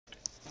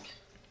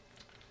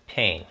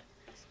Pain.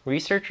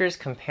 Researchers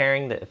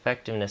comparing the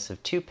effectiveness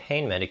of two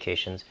pain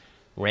medications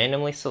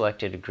randomly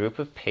selected a group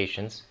of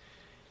patients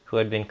who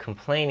had been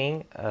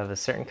complaining of a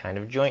certain kind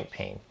of joint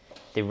pain.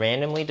 They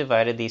randomly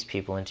divided these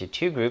people into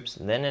two groups,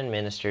 then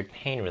administered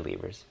pain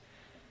relievers.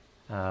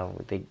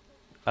 Of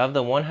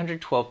the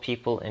 112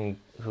 people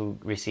who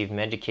received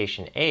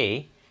medication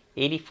A,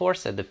 84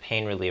 said the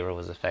pain reliever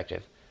was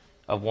effective.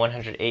 Of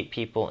 108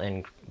 people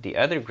in the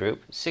other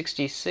group,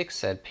 66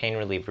 said pain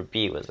reliever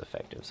B was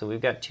effective. So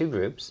we've got two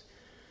groups.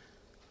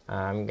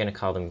 I'm going to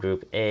call them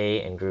Group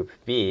A and Group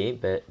B,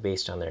 but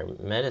based on their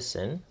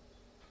medicine.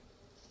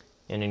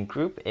 And in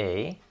Group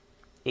A,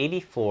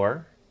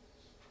 84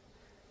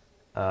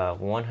 of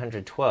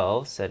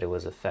 112 said it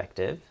was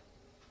effective.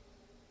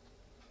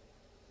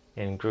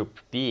 In Group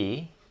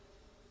B,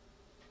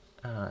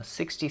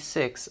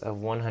 66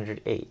 of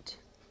 108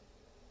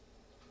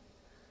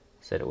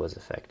 said it was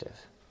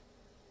effective.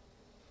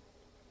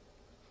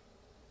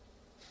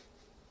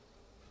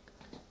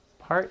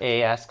 Part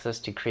A asks us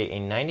to create a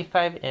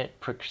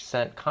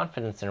 95%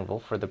 confidence interval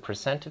for the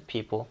percent of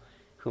people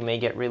who may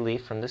get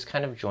relief from this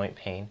kind of joint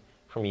pain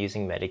from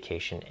using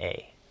medication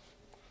A.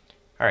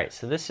 Alright,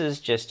 so this is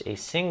just a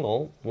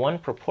single one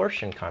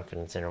proportion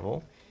confidence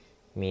interval,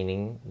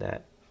 meaning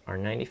that our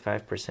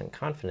 95%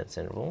 confidence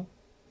interval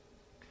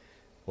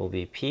will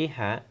be p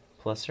hat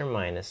plus or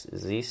minus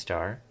z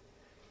star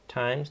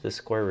times the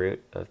square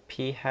root of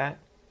p hat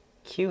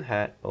q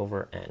hat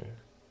over n.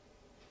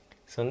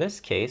 So in this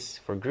case,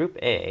 for Group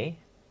A,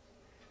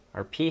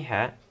 our p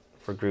hat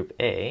for Group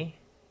A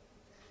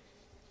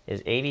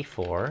is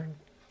 84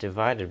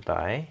 divided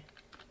by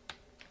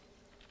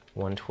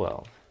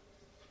 112.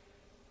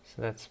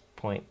 So that's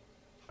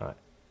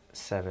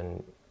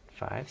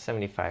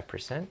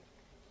 75%.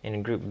 And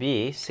in Group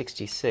B,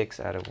 66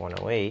 out of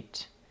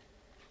 108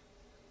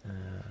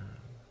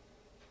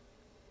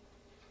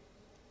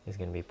 is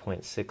going to be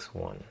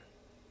 0.611.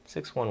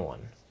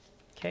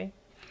 Okay?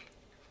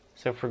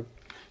 So for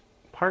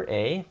Part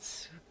A,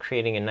 it's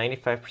creating a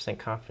 95%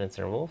 confidence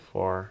interval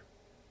for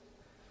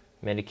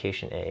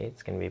medication A.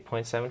 It's going to be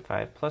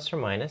 0.75 plus or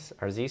minus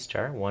our z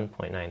star,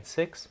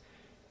 1.96,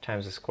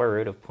 times the square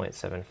root of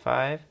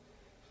 0.75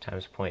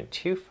 times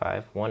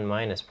 0.25, 1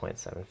 minus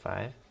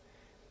 0.75,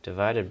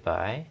 divided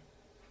by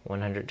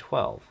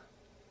 112.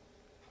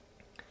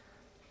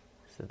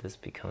 So this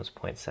becomes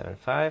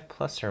 0.75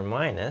 plus or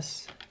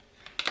minus,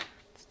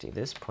 let's do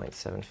this,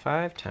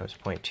 0.75 times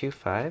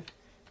 0.25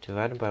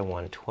 divided by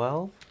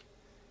 112.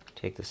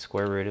 Take the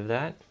square root of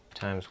that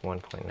times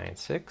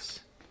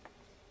 1.96.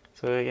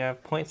 So you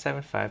have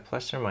 0.75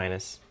 plus or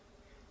minus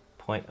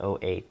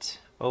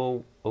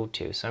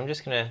 0.08002. So I'm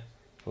just going to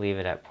leave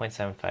it at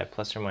 0.75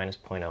 plus or minus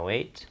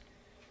 0.08.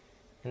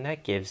 And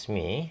that gives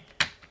me,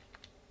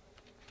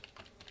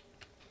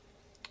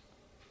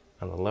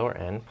 on the lower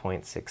end,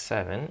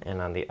 0.67,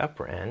 and on the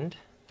upper end,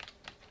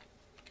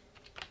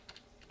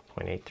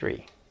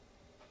 0.83.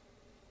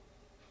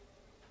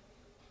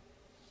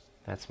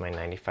 That's my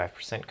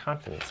 95%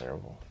 confidence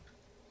interval.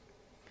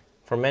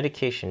 For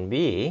medication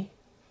B,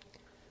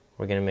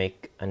 we're going to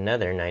make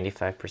another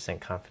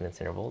 95% confidence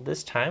interval,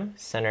 this time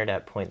centered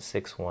at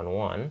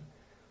 0.611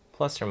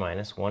 plus or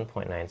minus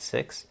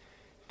 1.96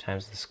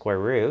 times the square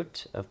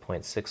root of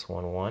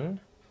 0.611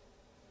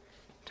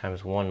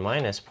 times 1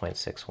 minus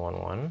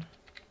 0.611,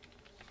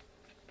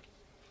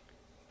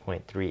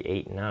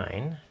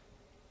 0.389,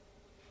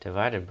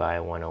 divided by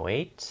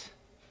 108.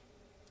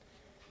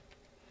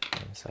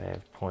 And so I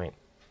have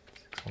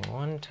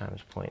 0.611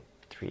 times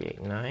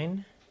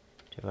 0.389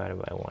 divided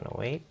by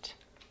 108.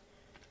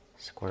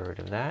 Square root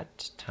of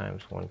that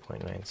times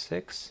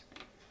 1.96.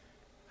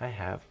 I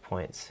have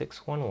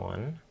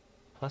 0.611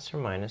 plus or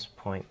minus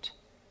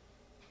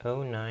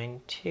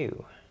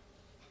 0.092.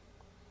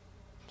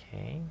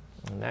 Okay,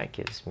 and that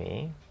gives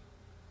me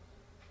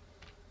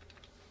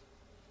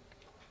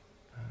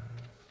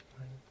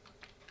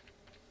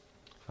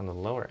on the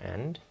lower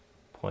end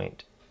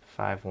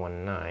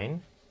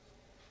 0.519,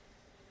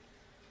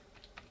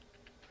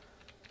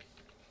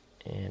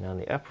 and on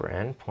the upper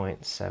end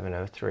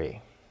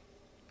 0.703.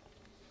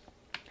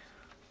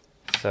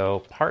 So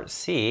Part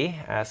C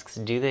asks,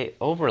 do they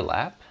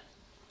overlap?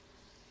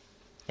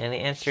 And the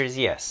answer is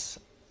yes.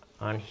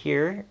 On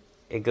here,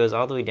 it goes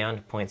all the way down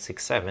to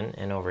 0.67,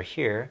 and over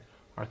here,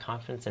 our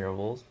confidence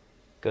intervals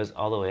goes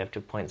all the way up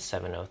to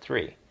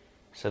 0.703.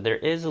 So there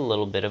is a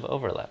little bit of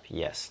overlap.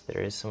 Yes,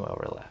 there is some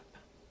overlap.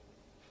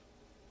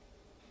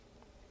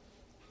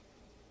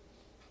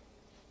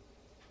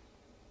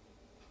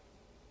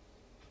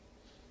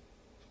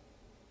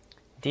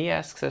 D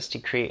asks us to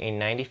create a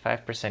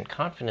 95%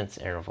 confidence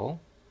interval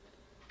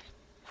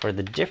for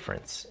the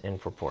difference in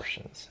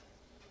proportions.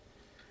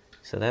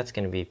 So that's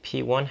going to be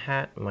P1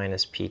 hat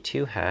minus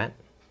P2 hat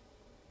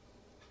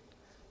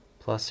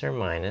plus or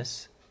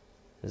minus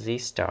Z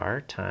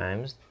star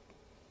times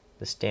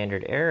the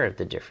standard error of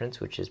the difference,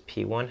 which is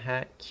P1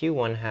 hat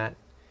Q1 hat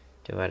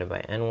divided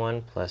by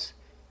N1 plus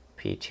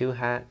P2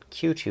 hat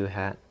Q2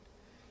 hat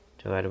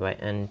divided by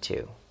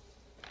N2.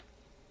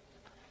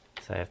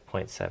 So I have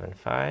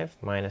 0.75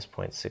 minus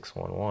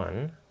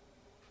 0.611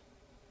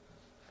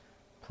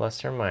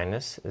 plus or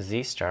minus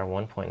z star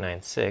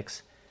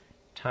 1.96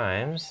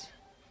 times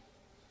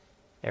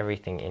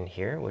everything in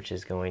here, which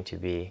is going to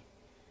be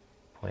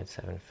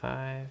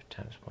 0.75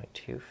 times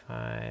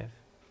 0.25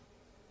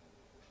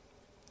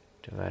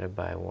 divided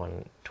by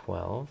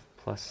 112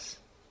 plus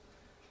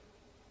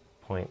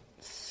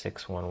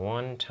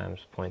 0.611 times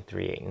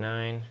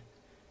 0.389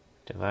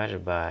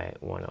 divided by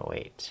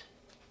 108.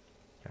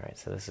 All right,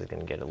 so this is going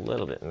to get a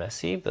little bit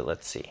messy, but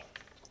let's see.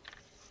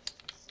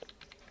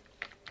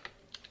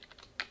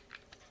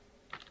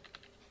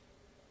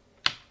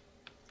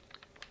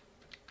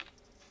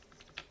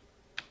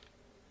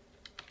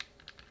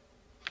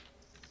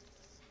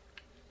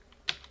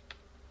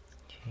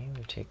 Okay,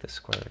 we take the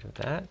square root of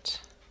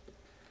that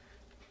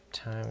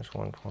times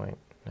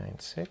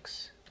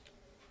 1.96,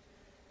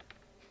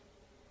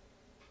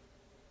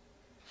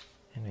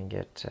 and I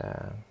get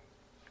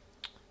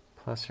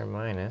plus or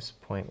minus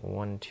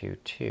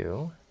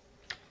 0.122,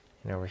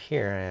 and over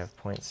here I have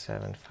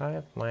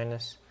 0.75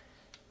 minus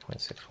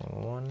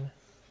 0.611,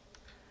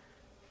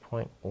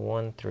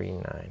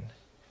 0.139.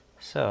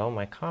 So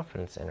my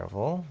confidence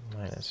interval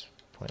minus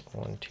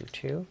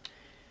 0.122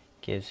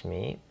 gives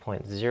me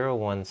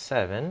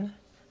 0.017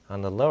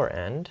 on the lower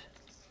end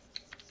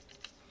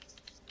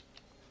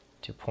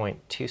to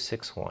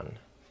 0.261.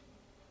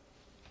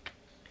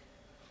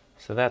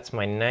 So that's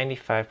my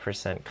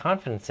 95%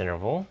 confidence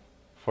interval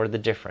for the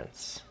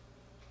difference.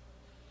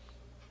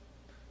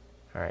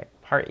 All right,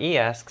 part E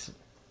asks,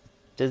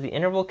 does the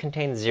interval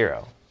contain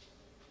 0?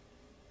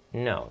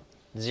 No,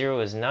 0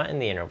 is not in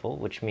the interval,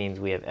 which means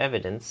we have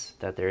evidence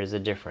that there is a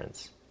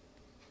difference.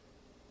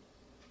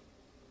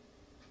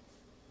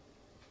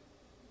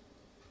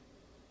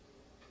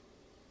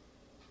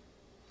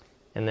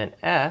 And then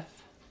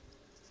F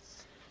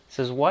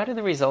says, why do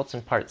the results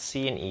in part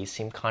C and E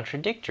seem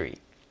contradictory?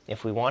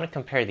 If we want to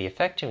compare the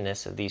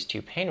effectiveness of these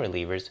two pain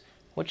relievers,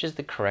 which is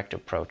the correct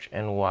approach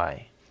and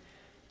why?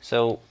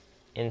 So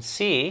in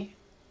C,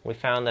 we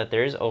found that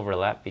there is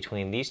overlap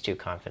between these two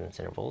confidence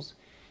intervals,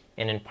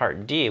 and in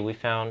part D, we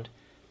found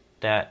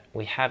that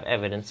we have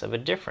evidence of a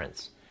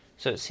difference.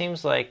 So it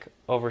seems like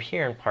over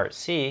here in part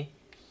C,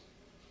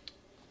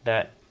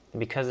 that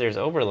because there's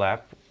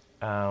overlap,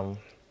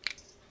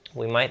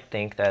 we might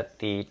think that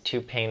the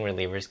two pain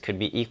relievers could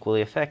be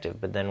equally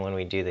effective, but then when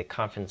we do the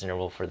confidence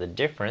interval for the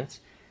difference,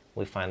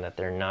 we find that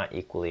they're not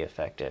equally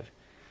effective.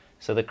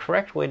 So the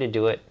correct way to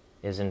do it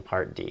is in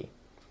part D,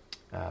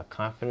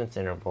 confidence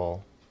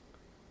interval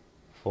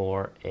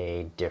for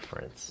a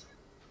difference.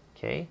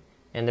 Okay,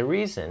 and the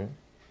reason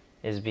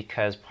is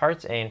because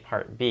parts A and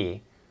part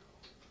B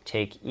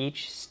take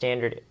each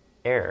standard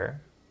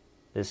error,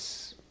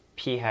 this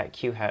p hat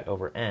q hat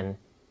over n,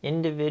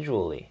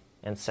 individually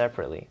and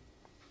separately.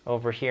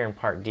 Over here in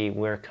part D,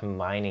 we're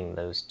combining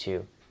those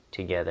two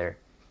together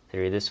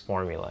through this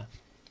formula.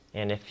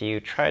 And if you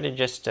try to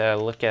just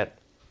look at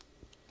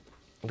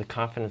the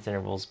confidence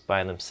intervals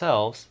by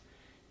themselves,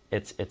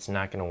 it's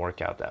not going to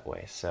work out that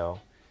way. So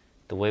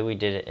the way we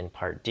did it in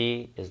part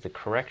D is the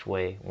correct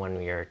way when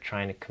we are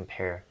trying to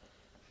compare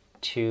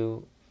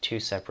two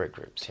separate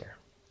groups here.